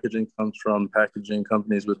our packaging comes from packaging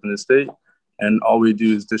companies within the state, and all we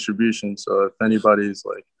do is distribution. So if anybody's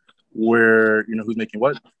like, where who's making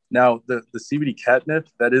what? Now the CBD catnip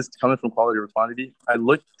that is coming from quality over quantity. I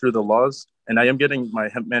looked through the laws, and I am getting my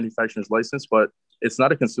hemp manufacturer's license, but it's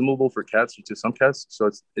not a consumable for cats or to some cats, so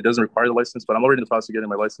it doesn't require the license. But I'm already in the process of getting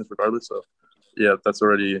my license regardless. So yeah, that's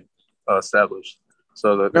already established.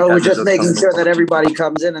 So we're just making sure that everybody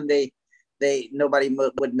comes in and nobody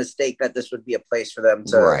would mistake that this would be a place for them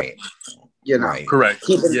to, right. Right. Correct.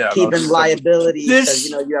 Keeping liability because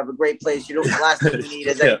you have a great place. The last thing you need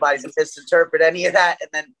is anybody to misinterpret any of that and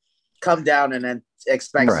then come down and then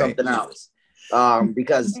expect something else.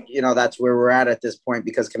 Because that's where we're at this point,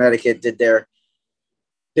 because Connecticut did their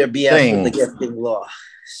BS with the gifting law.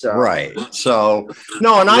 So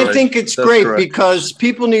I think it's great because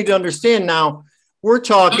people need to understand now. We're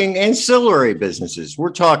talking ancillary businesses.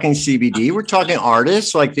 We're talking CBD. We're talking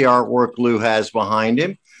artists like the artwork Lou has behind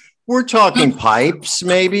him. We're talking pipes,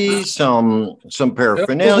 maybe some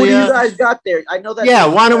paraphernalia. What do you guys got there? I know that. Yeah,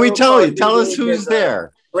 why don't we tell you? Tell us who's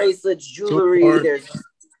there. Bracelets, jewelry.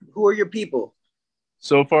 Who are your people?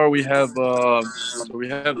 So far, we have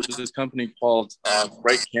this company called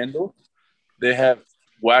Bright Candle. They have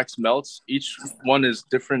wax melts. Each one is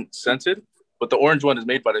different scented, but the orange one is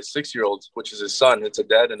made by the 6-year-old, which is his son. It's a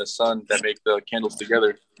dad and a son that make the candles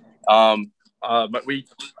together. But we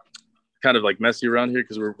kind of like messy around here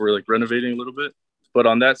because we're like renovating a little bit. But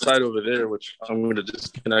on that side over there, which I'm going to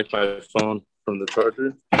disconnect my phone from the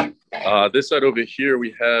charger. This side over here,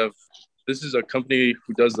 this is a company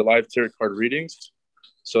who does the live tarot card readings.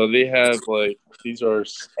 So they have these are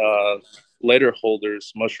lighter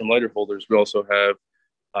holders, mushroom lighter holders. We also have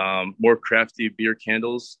more crafty beer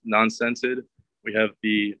candles, non-scented. We have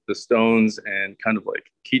the stones and kind of like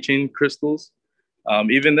keychain crystals.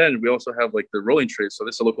 Even then, we also have like the rolling trays. So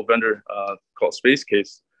this is a local vendor called Space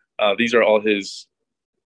Case. These are all his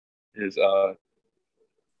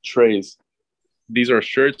trays. These are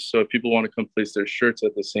shirts. So if people want to come place their shirts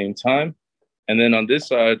at the same time. And then on this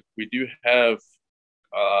side, we do have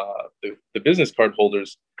the business card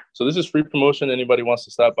holders. So this is free promotion. Anybody wants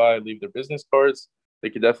to stop by, leave their business cards, they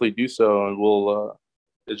could definitely do so. And we'll,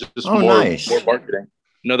 it's just more marketing.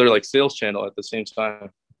 Another like sales channel at the same time.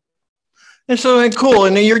 And so cool.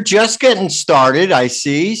 And you're just getting started, I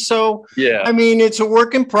see. So yeah, I mean, it's a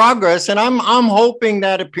work in progress. And I'm hoping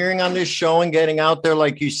that appearing on this show and getting out there,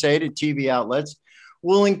 like you say, to TV outlets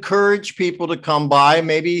will encourage people to come by,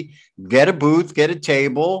 maybe get a booth, get a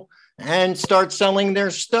table, and start selling their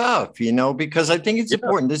stuff, because I think it's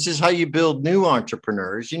important. This is how you build new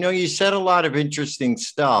entrepreneurs. You said a lot of interesting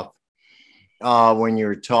stuff when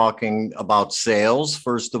you're talking about sales.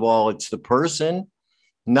 First of all, it's the person,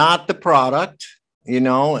 not the product,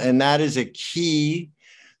 and that is a key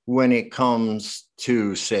when it comes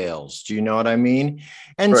to sales. Do you know what I mean?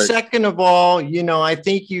 And second of all, I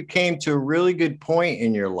think you came to a really good point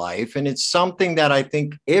in your life. And it's something that I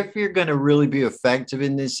think if you're going to really be effective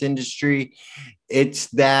in this industry, it's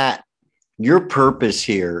that your purpose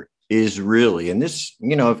here is really, and this,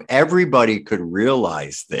 if everybody could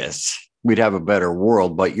realize this, we'd have a better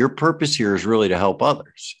world. But your purpose here is really to help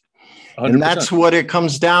others. 100%. And that's what it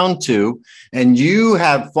comes down to. And you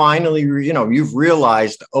have finally, you've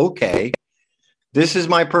realized, okay, this is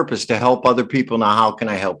my purpose, to help other people. Now, how can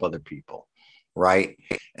I help other people? Right.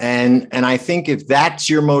 And I think if that's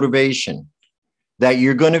your motivation, that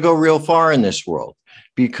you're going to go real far in this world,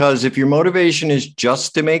 because if your motivation is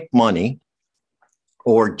just to make money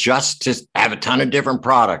or just to have a ton of different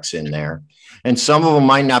products in there, and some of them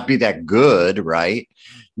might not be that good, right?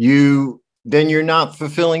 Then you're not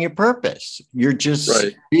fulfilling your purpose. You're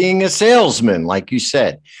just being a salesman, like you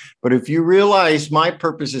said. But if you realize my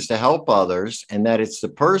purpose is to help others and that it's the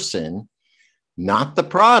person, not the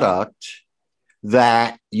product,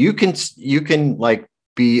 that you can like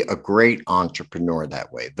be a great entrepreneur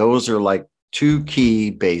that way. Those are like two key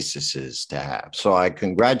bases to have. So I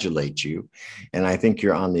congratulate you. And I think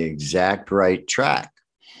you're on the exact right track.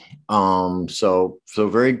 So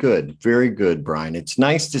very good, Brian. It's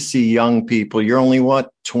nice to see young people. You're only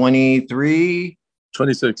what, 23?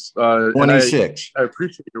 26. 26. I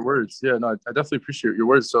appreciate your words. Yeah, no, I definitely appreciate your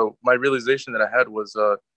words. So my realization that I had was,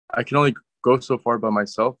 I can only go so far by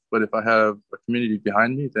myself, but if I have a community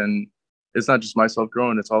behind me, then it's not just myself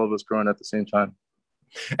growing, it's all of us growing at the same time.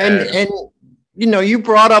 And you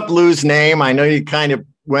brought up Lou's name. I know you kind of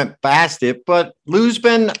went past it, but Lou's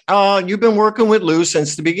been you've been working with Lou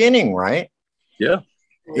since the beginning, right? Yeah.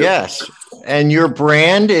 Yes. And your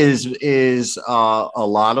brand is a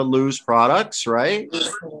lot of Lou's products, right?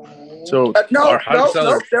 So No, hot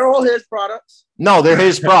seller. they're all his products. No, they're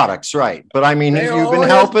his products, right? But I mean, They're you've all been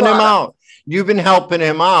his helping him products. out. You've been helping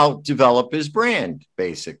him out develop his brand,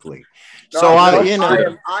 basically. No, So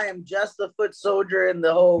I am just a foot soldier in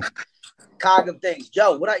the whole cog of things.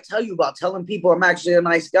 Joe, what I tell you about telling people I'm actually a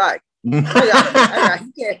nice guy? You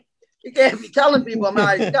can't be telling people I'm a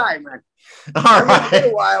nice guy, man. All right,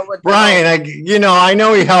 Brian. I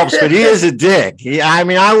know he helps, but he is a dick.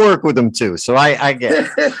 I work with him too, so I get it.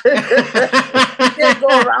 You can't go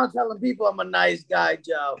around telling people I'm a nice guy,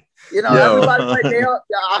 Joe. Everybody right there.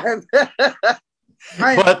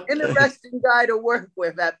 I'm an interesting guy to work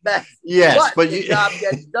with at best. Yes, but the job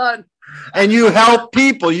gets done. And you help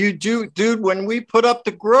people. You do, dude. When we put up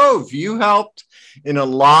the Grove, you helped in a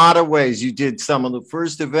lot of ways. You did some of the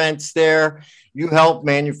first events there. You helped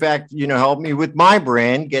manufacture, help me with my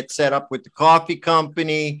brand, get set up with the coffee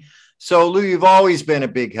company. So, Lou, you've always been a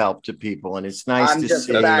big help to people, and it's nice to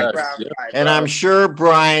see. And I'm sure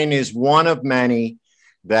Brian is one of many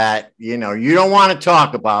that, you don't want to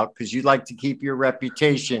talk about because you like to keep your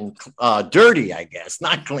reputation dirty, I guess,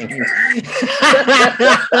 not clean.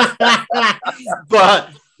 But,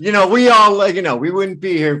 we all, we wouldn't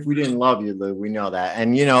be here if we didn't love you, Lou. We know that.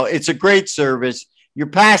 And, it's a great service. You're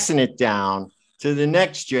passing it down to the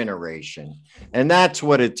next generation. And that's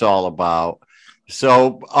what it's all about.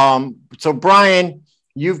 So, Brian,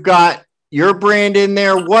 you've got your brand in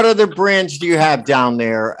there. What other brands do you have down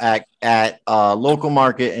there at Local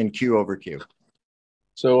Market and Q Over Q?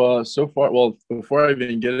 So far, well, before I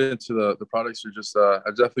even get into the products, or just I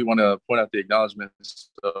definitely want to point out the acknowledgments.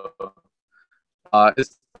 So,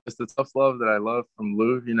 it's the tough love that I love from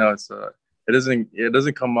Lou. It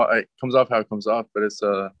doesn't come off. It comes off how it comes off, but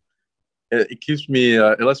it keeps me.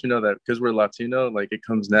 It lets me know that because we're Latino, like it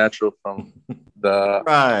comes natural from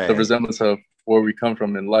the resemblance of where we come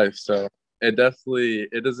from in life. So it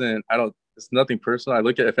doesn't. It's nothing personal. I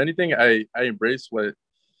look at, if anything, I embrace what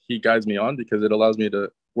he guides me on because it allows me to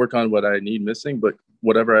work on what I need missing, but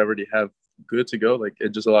whatever I already have good to go, like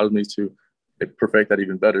it just allows me to perfect that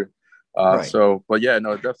even better. So, but yeah,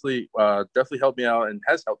 no, definitely helped me out and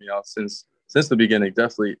has helped me out since the beginning.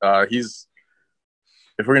 Definitely.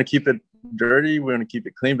 If we're going to keep it dirty, we're going to keep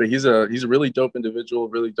it clean, but he's a really dope individual,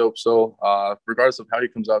 really dope soul, regardless of how he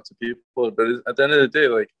comes out to people. But at the end of the day,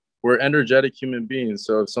 like, we're energetic human beings.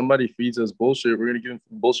 So if somebody feeds us bullshit, we're going to give them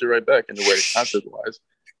bullshit right back in a way, concept-wise.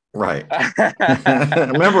 Right.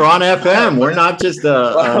 Remember, on FM, we're not just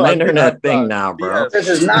an internet thing now, bro. This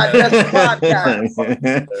is not just a podcast.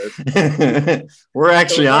 We're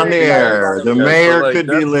actually on the air. The mayor could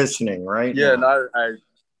be listening right now. No,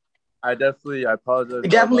 I definitely, I apologize. We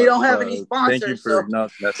definitely don't have any sponsors. Thank you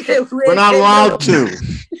for we're not allowed to.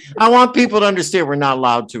 I want people to understand we're not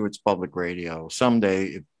allowed to. It's public radio.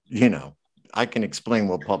 Someday, I can explain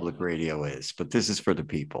what public radio is, but this is for the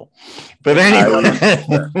people. But anyway,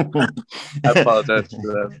 I apologize for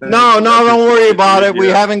that. No, don't worry about it. We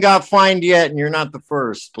haven't got fined yet, and you're not the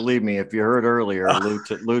first. Believe me, if you heard earlier,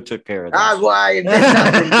 Lou took care of that. That's why you did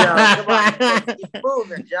nothing, Joe. Come on, keep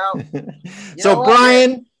moving, Joe. So,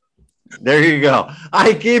 Brian, there you go.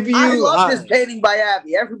 I love this painting by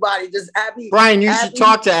Abby. Everybody, just Abby. Brian, you should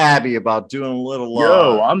talk to Abby about doing a little.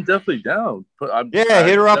 I'm definitely down. Hit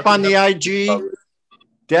her up on the IG.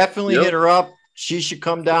 Definitely hit her up. She should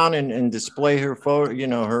come down and display her photo.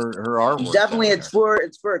 Her artwork. Definitely, it's for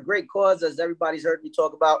a great cause, as everybody's heard me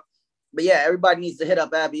talk about. But yeah, everybody needs to hit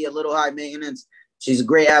up Abby a Little High Maintenance. She's a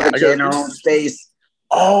great advocate in her own space.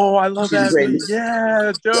 Oh, I love Abby.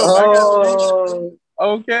 Yeah, Joe. Oh.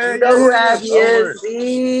 Okay. You know who Abby is.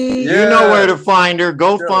 See? You know where to find her.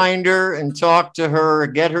 Go find her and talk to her.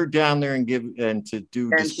 Get her down there and do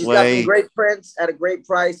display. She's got some great prints at a great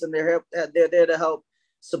price, and they're there to help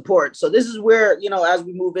support. So this is where, as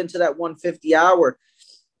we move into that 150 hour,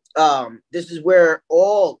 this is where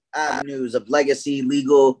all avenues of legacy,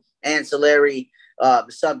 legal, ancillary,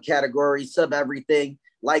 subcategory, sub everything,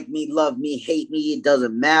 like me, love me, hate me, it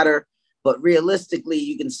doesn't matter. But realistically,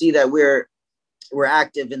 you can see that we're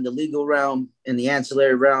active in the legal realm, in the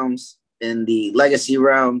ancillary realms, in the legacy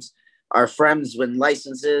realms. Our friends with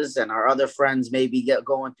licenses and our other friends maybe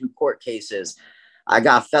going through court cases. I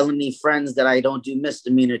got felony friends that I don't do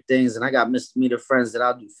misdemeanor things, and I got misdemeanor friends that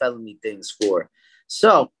I'll do felony things for.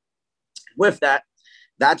 So with that,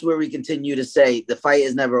 that's where we continue to say the fight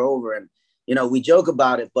is never over. And, we joke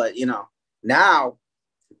about it, but, now,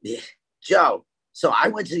 Joe, So I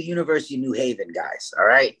went to the University of New Haven, guys. All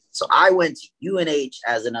right. So I went to UNH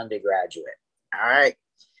as an undergraduate. All right.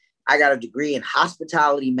 I got a degree in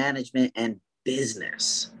hospitality management and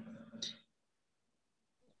business.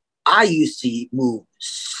 I used to move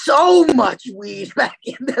so much weed back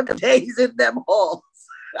in them days in them halls.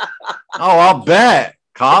 Oh, I'll bet.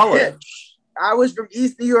 College. I was from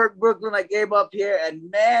East New York, Brooklyn. I came up here,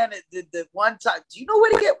 and man, the one time, do you know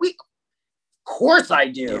where to get weed? Of course I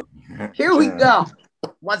do. Here we go.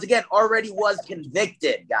 Once again, already was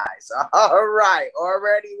convicted, guys. All right,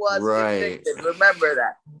 already was convicted. Remember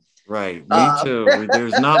that. Right, me too.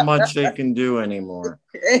 There's not much they can do anymore.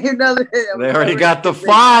 They already got the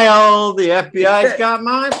file. The FBI's got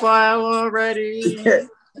my file already.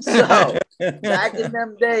 So back in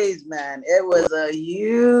them days, man, it was a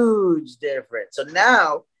huge difference. So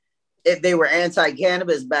now, if they were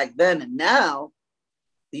anti-cannabis back then, and now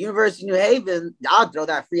the University of New Haven, I'll throw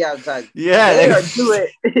that free outside. Yeah, they are doing.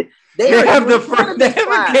 They have a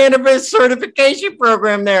cannabis certification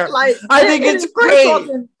program there. Like, I think it's great.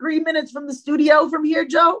 Talking 3 minutes from the studio from here,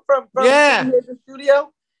 Joe, from the New Haven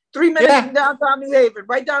studio. 3 minutes from downtown New Haven,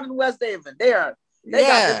 right down in West Haven. They got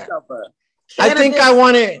this stuff. I think I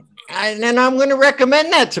want to, and I'm going to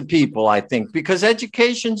recommend that to people. I think because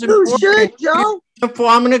education's important. You should, Joe.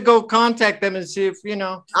 I'm going to go contact them and see if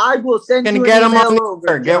I will send you. Get them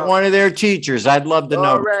on get one of their teachers. I'd love to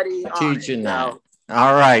know teaching that.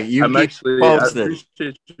 All right, I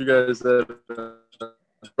appreciate you guys that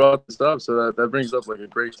brought this up. So that brings up like a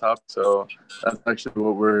great topic. So that's actually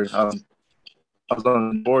what we're. I was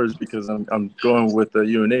on boards because I'm going with the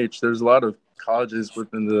UNH. There's a lot of colleges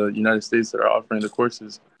within the United States that are offering the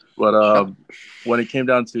courses, but when it came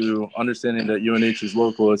down to understanding that UNH is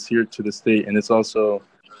local, it's here to the state, and it's also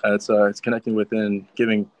it's connecting within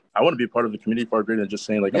giving. I want to be a part of the community far greater than just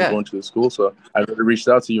saying like I'm going to the school. So I reached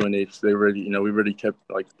out to UNH. They already, we already kept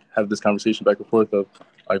like have this conversation back and forth of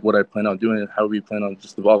like what I plan on doing and how we plan on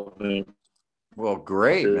just evolving. Well,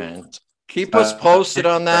 great, man. Keep us posted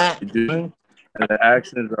on that. And the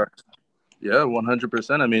actions are,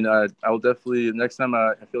 100%. I mean, I'll definitely next time.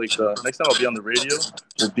 I feel like the next time I'll be on the radio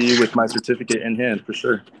will be with my certificate in hand for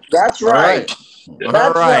sure. That's right.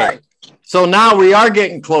 All right. So now we are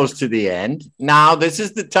getting close to the end. Now this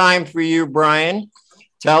is the time for you, Brian.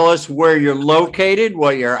 Tell us where you're located,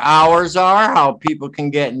 what your hours are, how people can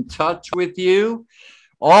get in touch with you,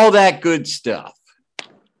 all that good stuff.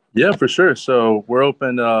 Yeah, for sure. So we're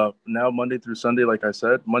open now Monday through Sunday, like I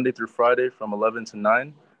said, Monday through Friday from 11 to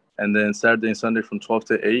 9, and then Saturday and Sunday from 12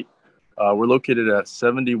 to 8. We're located at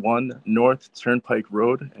 71 North Turnpike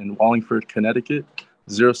Road in Wallingford, Connecticut,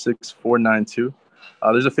 06492.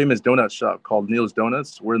 There's a famous donut shop called Neil's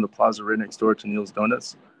Donuts. We're in the plaza right next door to Neil's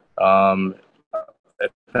Donuts.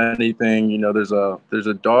 If anything, there's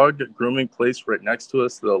a dog grooming place right next to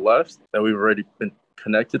us to the left that we've already been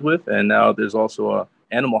connected with, and now there's also a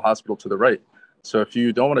animal hospital to the right. So if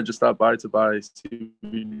you don't want to just stop by to buy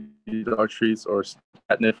CBD dog treats or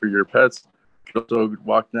catnip for your pets, you can also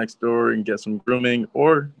walk next door and get some grooming,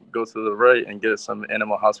 or go to the right and get some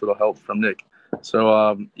animal hospital help from Nick.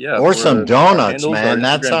 So or some donuts, man.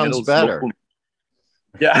 That sounds better.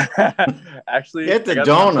 Yeah, actually, get the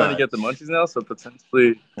donut. I'm trying to get the munchies now, so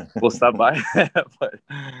potentially we'll stop by. But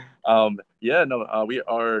we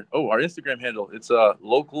are. Oh, our Instagram handle, it's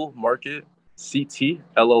Local Market CT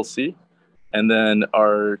LLC, and then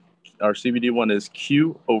our CBD one is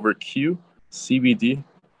Q over Q CBD.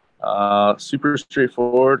 Super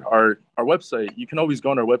straightforward. Our website, you can always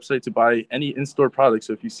go on our website to buy any in-store products.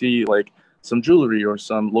 So if you see like some jewelry or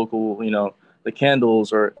some local, the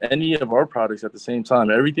candles or any of our products at the same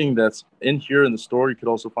time, everything that's in here in the store, you could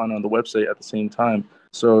also find on the website at the same time.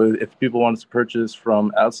 So if people wanted to purchase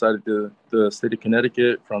from outside of the state of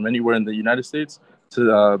Connecticut, from anywhere in the United States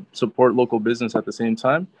to support local business at the same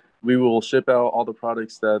time, we will ship out all the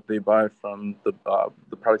products that they buy from the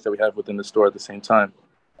products that we have within the store at the same time.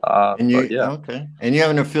 Okay. And you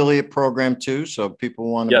have an affiliate program too, so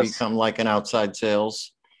people want to become like an outside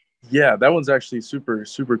sales. Yeah, that one's actually super,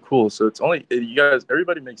 super cool. So it's only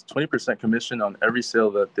everybody makes 20% commission on every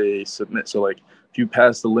sale that they submit. So like if you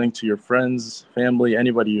pass the link to your friends, family,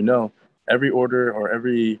 anybody every order or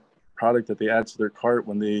every product that they add to their cart,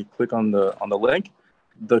 when they click on the link,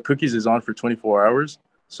 the cookies is on for 24 hours.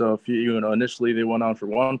 So if initially they went on for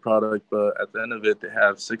one product, but at the end of it they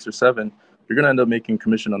have 6 or 7, you're gonna end up making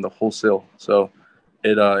commission on the wholesale. So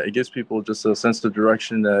it gives people just a sense of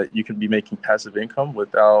direction that you can be making passive income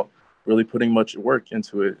without really putting much work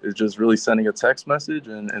into it. It's just really sending a text message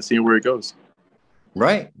and seeing where it goes.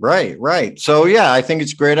 Right. So yeah, I think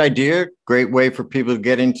it's a great idea, great way for people to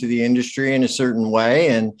get into the industry in a certain way.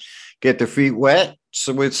 And get their feet wet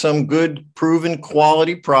with some good proven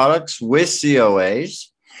quality products with COAs.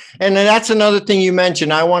 And then that's another thing you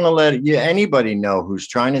mentioned. I want to let anybody know who's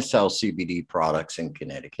trying to sell CBD products in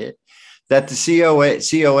Connecticut that the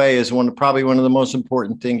COA is probably one of the most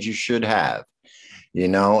important things you should have,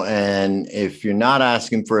 and if you're not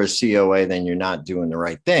asking for a COA, then you're not doing the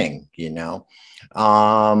right thing,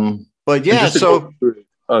 but yeah, so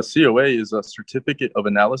COA is a certificate of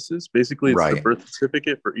analysis. Basically, it's the birth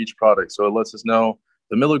certificate for each product. So it lets us know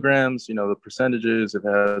the milligrams, the percentages, if it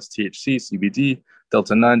has THC, CBD,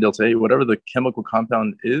 Delta 9, Delta 8, whatever the chemical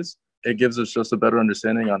compound is. It gives us just a better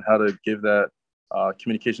understanding on how to give that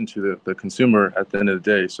communication to the consumer at the end of the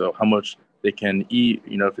day. So how much they can eat,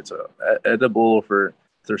 if it's edible, if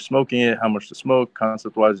they're smoking it, how much to smoke.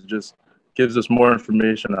 Concept-wise, it just gives us more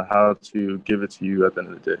information on how to give it to you at the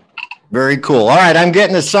end of the day. Very cool. All right, I'm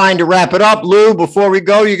getting a sign to wrap it up. Lou, before we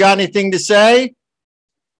go, you got anything to say?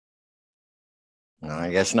 No,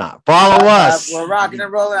 I guess not. Follow us. We're rocking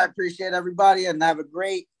and rolling. I appreciate everybody, and have a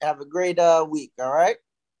great week. All right.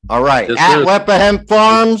 All right. Yes, at Wepa Hemp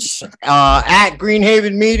Farms, at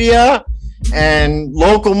Greenhaven Media, and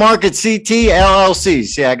Local Market CT LLC.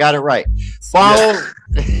 See, I got it right. Follow,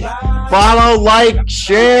 like,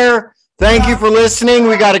 share. Thank you for listening.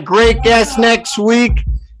 We got a great guest next week.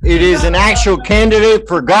 It is an actual candidate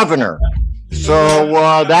for governor. So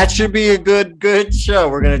that should be a good show.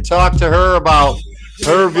 We're going to talk to her about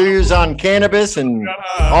her views on cannabis and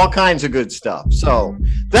all kinds of good stuff. So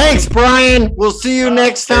thanks, Brian. We'll see you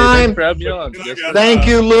next time. Thank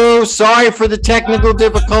you, Lou. Sorry for the technical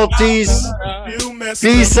difficulties.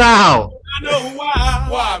 Peace out. I know why.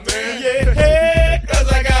 Why, man? Yeah,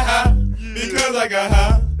 because I got high. Because I got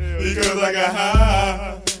high. Because I got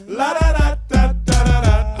high. La da da da da da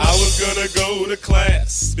da. I was gonna go to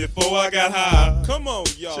class before I got high. Come on,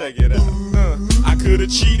 y'all. Check it out. I could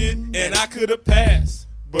have cheated and I could have passed,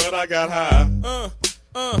 but I got high.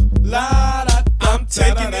 La da. I'm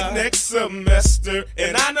taking it next semester,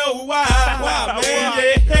 and I know why. Why,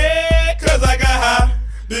 man? Yeah, cause I got high.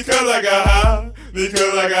 Because I got high.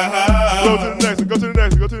 Because I got high. Go to the next one. Go to the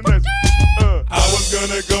next one. Go to the next one. I was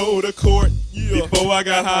gonna go to court before I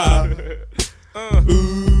got high.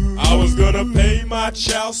 I was gonna pay my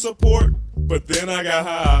child support, but then I got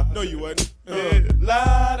high. No, you wasn't.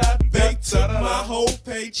 They took my whole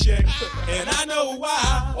paycheck, and I know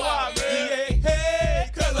why. Why, man? Yeah,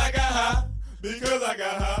 cause I got high. Because I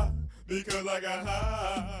got high. Because I got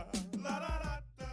high.